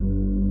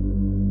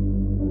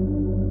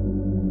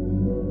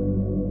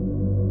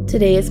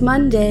Today is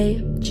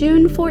Monday,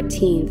 June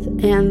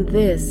 14th, and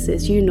this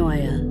is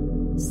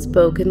Eunoia,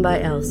 spoken by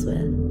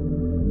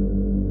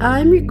Elswith.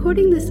 I'm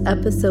recording this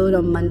episode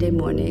on Monday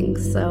morning,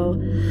 so,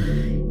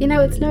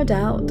 it's no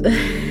doubt,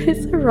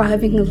 it's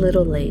arriving a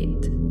little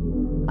late.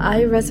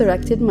 I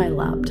resurrected my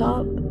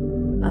laptop.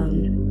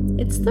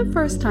 It's the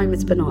first time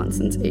it's been on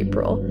since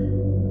April,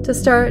 to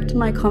start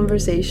my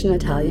conversation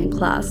Italian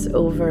class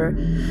over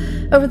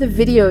the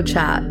video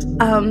chat.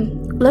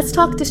 Let's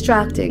talk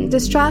distracting.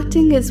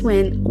 Distracting is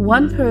when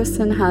one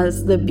person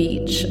has the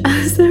beach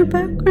as their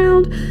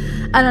background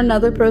and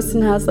another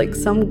person has like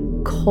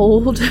some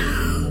cold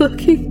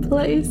looking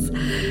place.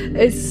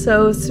 It's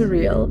so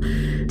surreal.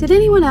 Did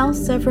anyone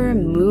else ever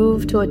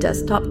move to a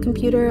desktop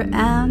computer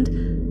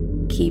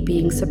and keep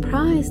being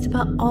surprised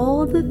about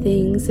all the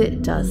things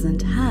it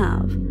doesn't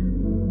have?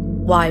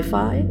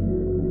 Wi-Fi,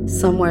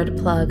 somewhere to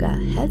plug a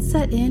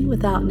headset in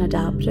without an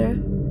adapter,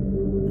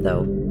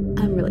 though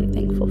I'm really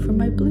thankful for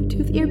my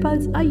Bluetooth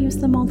earbuds. I use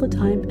them all the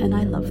time and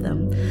I love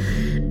them.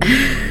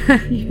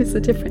 I use a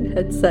different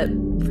headset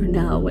for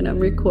now when I'm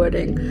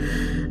recording.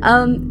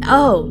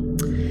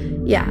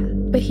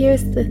 But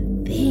here's the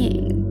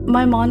thing.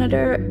 My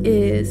monitor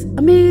is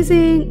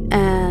amazing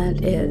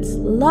and it's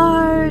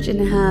large and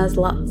it has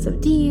lots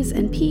of D's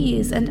and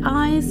P's and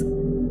I's.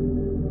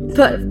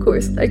 But of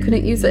course I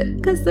couldn't use it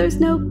because there's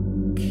no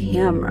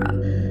camera.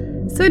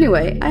 So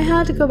anyway, I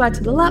had to go back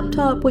to the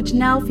laptop, which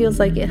now feels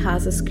like it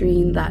has a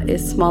screen that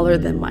is smaller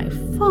than my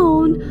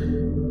phone,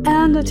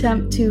 and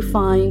attempt to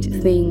find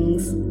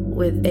things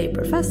with a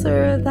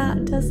professor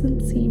that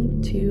doesn't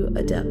seem too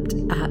adept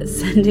at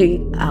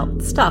sending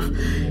out stuff.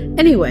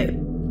 Anyway,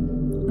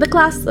 the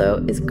class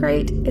though is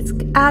great. It's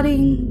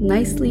adding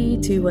nicely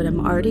to what I'm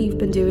already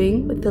been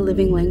doing with the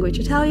living language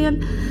Italian,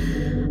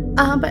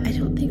 but I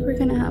don't think we're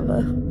gonna have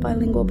a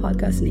bilingual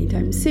podcast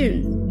anytime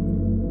soon.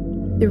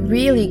 The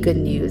really good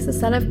news is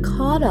that I've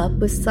caught up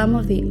with some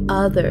of the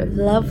other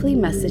lovely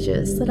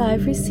messages that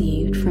I've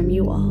received from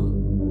you all.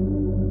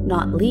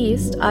 Not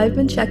least, I've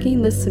been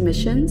checking the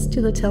submissions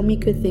to the Tell Me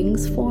Good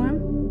Things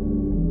forum.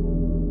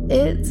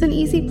 It's an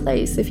easy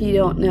place, if you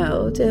don't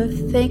know, to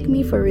thank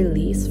me for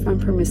release from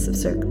permissive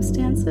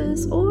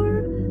circumstances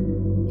or,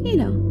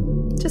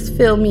 just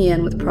fill me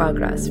in with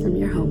progress from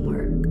your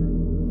homework.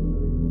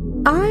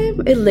 I'm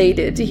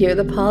elated to hear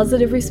the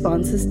positive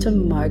responses to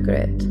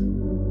Margaret.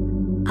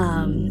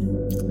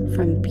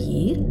 From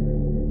B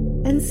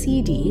and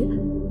CD,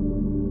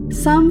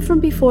 some from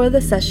before the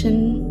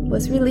session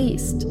was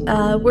released.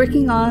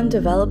 Working on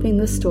developing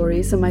the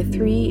stories of my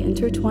 3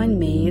 intertwined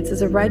maids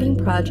is a writing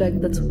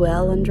project that's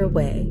well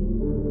underway.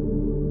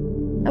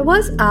 I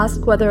was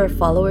asked whether a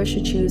follower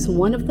should choose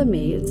one of the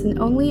maids and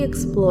only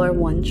explore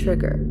one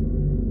trigger.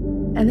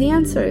 And the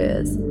answer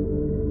is,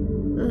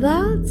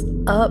 that's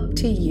up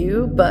to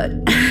you, but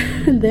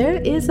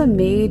there is a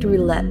maid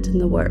roulette in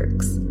the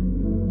works.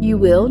 You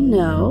will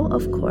know,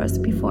 of course,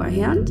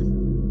 beforehand,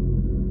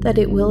 that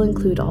it will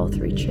include all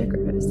 3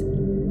 triggers,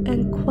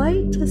 and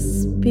quite a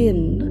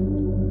spin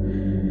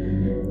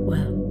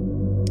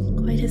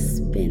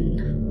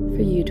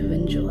for you to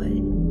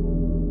enjoy,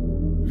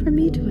 for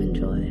me to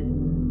enjoy.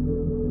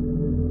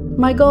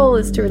 My goal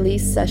is to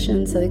release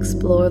sessions that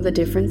explore the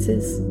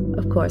differences,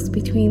 of course,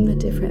 between the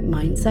different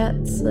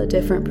mindsets, the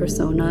different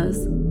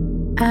personas,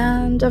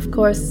 and of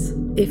course,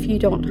 if you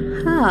don't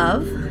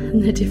have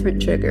the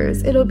different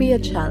triggers, it'll be a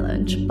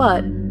challenge.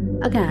 But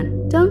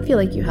again, don't feel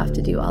like you have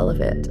to do all of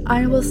it.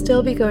 I will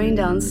still be going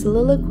down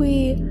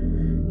soliloquy,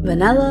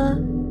 vanilla,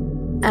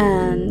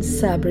 and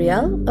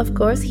Sabriel. Of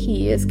course,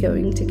 he is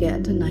going to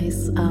get a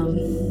nice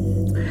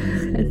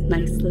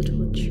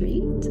little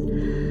treat.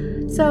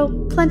 So,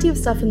 plenty of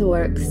stuff in the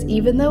works.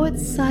 Even though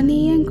it's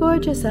sunny and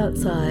gorgeous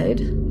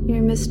outside,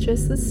 your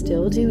mistress is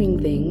still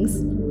doing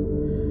things.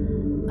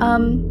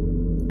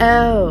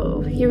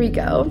 Here we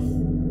go.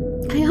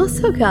 I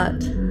also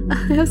get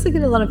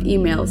a lot of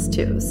emails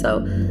too,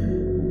 so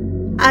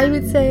I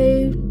would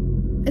say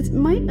it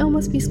might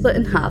almost be split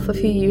in half of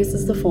who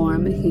uses the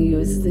forum and who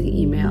uses the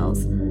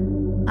emails.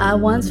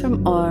 One's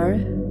from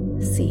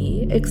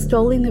R.C.,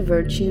 extolling the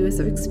virtues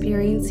of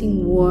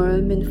experiencing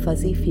warm and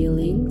fuzzy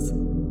feelings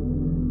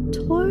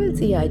towards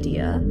the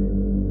idea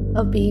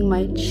of being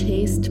my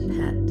chaste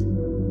pet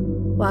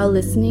while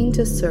listening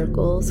to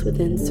circles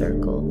within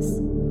circles.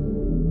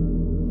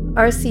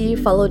 RC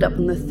followed up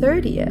on the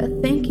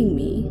 30th, thanking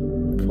me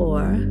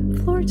for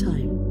floor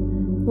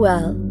time.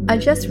 Well, I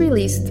just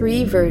released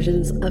 3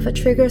 versions of a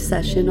trigger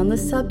session on the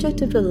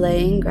subject of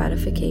delaying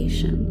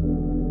gratification.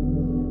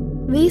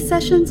 These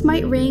sessions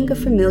might ring a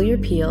familiar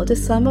appeal to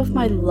some of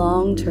my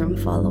long-term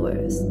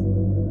followers,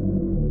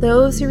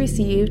 those who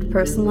received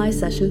personalized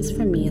sessions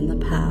from me in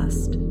the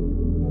past.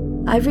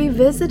 I've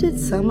revisited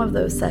some of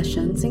those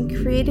sessions and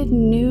created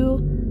new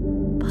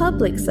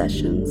public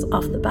sessions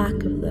off the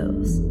back of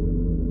those.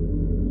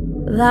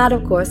 That,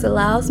 of course,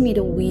 allows me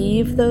to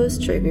weave those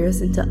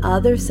triggers into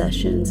other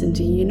sessions,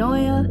 into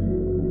Eunoia,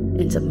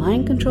 into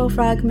mind control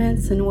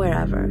fragments, and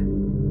wherever.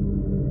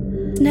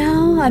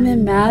 Now I'm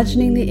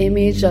imagining the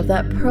image of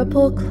that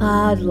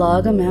purple-clad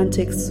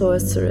logomantic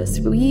sorceress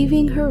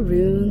weaving her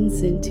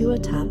runes into a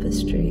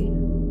tapestry,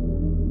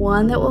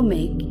 one that will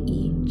make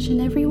each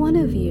and every one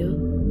of you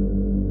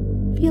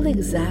feel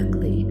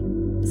exactly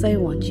as I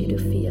want you to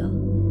feel.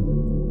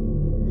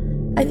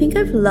 I think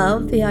I've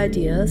loved the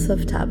ideas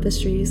of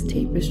tapestries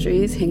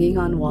hanging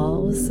on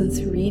walls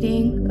since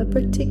reading a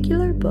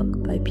particular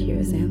book by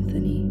Piers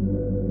Anthony.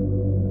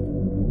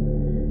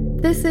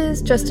 This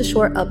is just a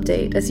short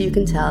update, as you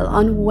can tell.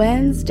 On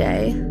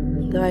Wednesday,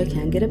 though I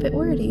can get a bit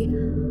wordy,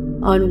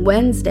 on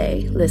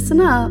Wednesday,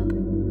 listen up,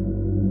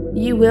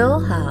 you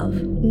will have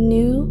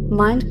new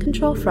mind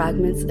control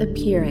fragments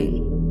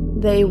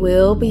appearing. They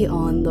will be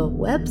on the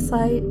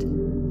website,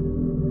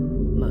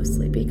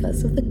 mostly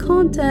because of the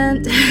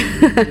content.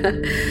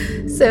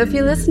 So if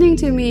you're listening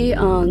to me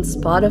on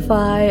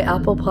Spotify,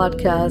 Apple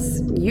Podcasts,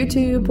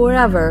 YouTube,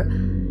 wherever,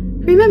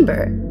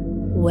 remember,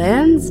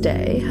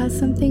 Wednesday has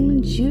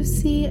something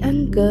juicy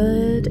and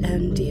good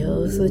and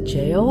deals with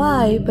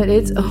JOI, but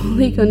it's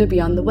only going to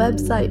be on the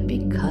website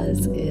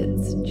because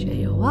it's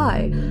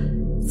JOI.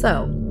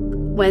 So,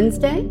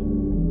 Wednesday,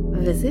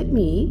 visit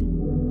me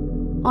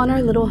on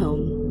our little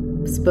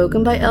home,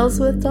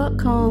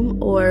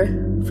 spokenbyelswith.com, or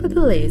for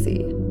the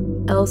lazy,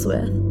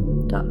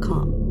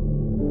 elswith.com.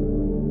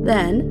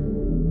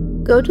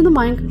 Then, go to the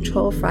Mind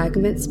Control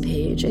Fragments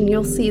page and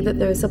you'll see that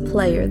there's a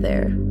player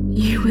there.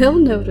 You will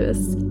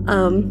notice,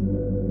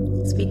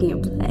 speaking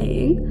of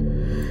playing,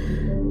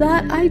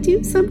 that I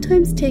do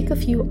sometimes take a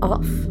few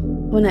off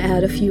when I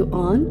add a few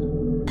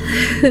on,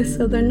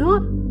 so they're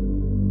not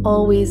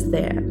always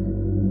there.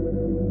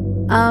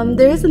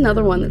 There is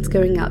another one that's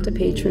going out to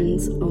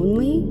patrons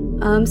only.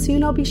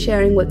 Soon I'll be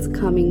sharing what's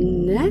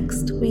coming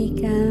next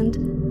weekend,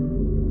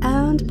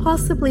 and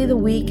possibly the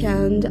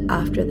weekend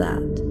after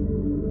that.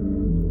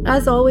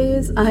 As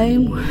always,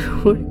 I'm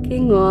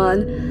working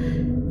on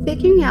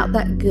figuring out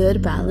that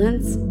good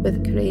balance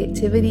with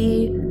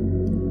creativity,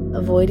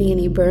 avoiding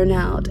any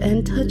burnout,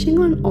 and touching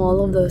on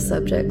all of those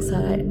subjects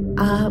that I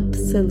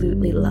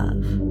absolutely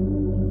love.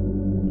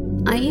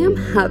 I am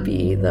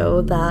happy,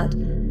 though, that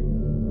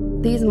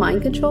these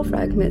mind control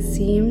fragments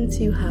seem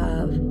to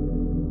have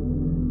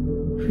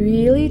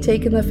really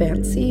taken the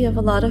fancy of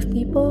a lot of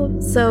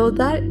people, so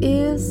that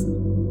is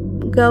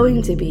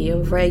going to be a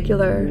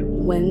regular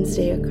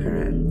Wednesday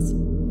occurrence.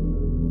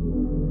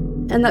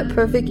 In that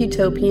perfect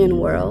utopian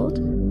world,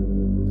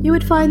 you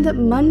would find that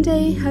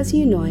Monday has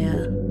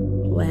Eunoia,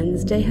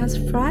 Wednesday has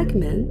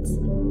Fragments,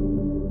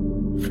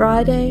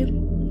 Friday,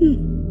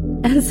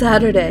 and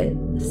Saturday,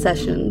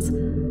 Sessions.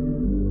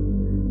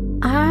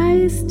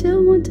 I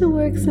still want to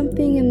work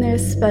something in there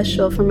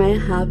special for my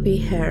happy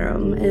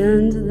harem,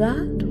 and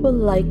that will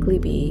likely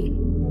be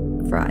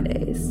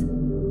Fridays.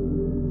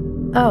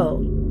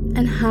 Oh,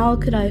 and how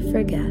could I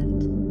forget?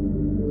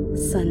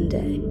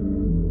 Sunday.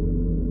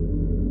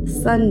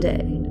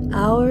 Sunday,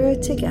 our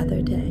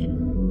together day.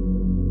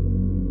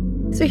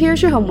 So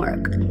here's your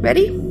homework.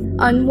 Ready?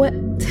 On what?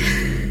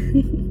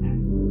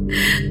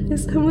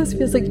 This almost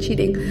feels like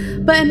cheating.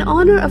 But in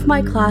honor of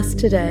my class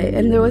today,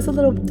 and there was a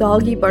little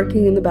doggy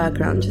barking in the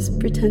background, just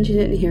pretend you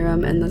didn't hear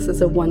him, and this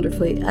is a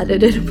wonderfully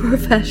edited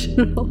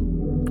professional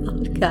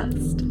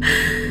podcast.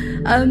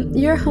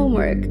 Your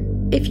homework.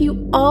 If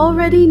you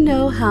already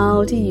know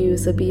how to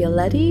use a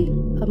Bialetti,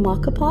 a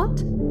maca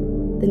pot,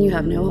 then you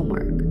have no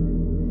homework.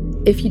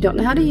 If you don't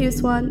know how to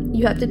use one,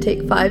 you have to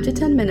take 5 to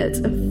 10 minutes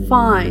and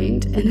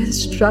find an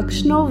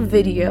instructional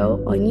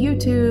video on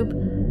YouTube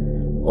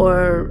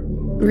or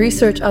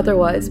research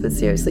otherwise, but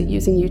seriously,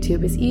 using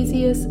YouTube is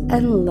easiest,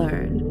 and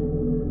learn.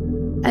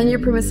 And your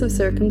permissive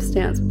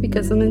circumstance,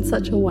 because I'm in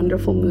such a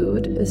wonderful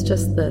mood, is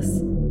just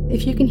this.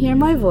 If you can hear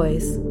my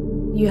voice,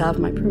 you have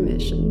my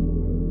permission.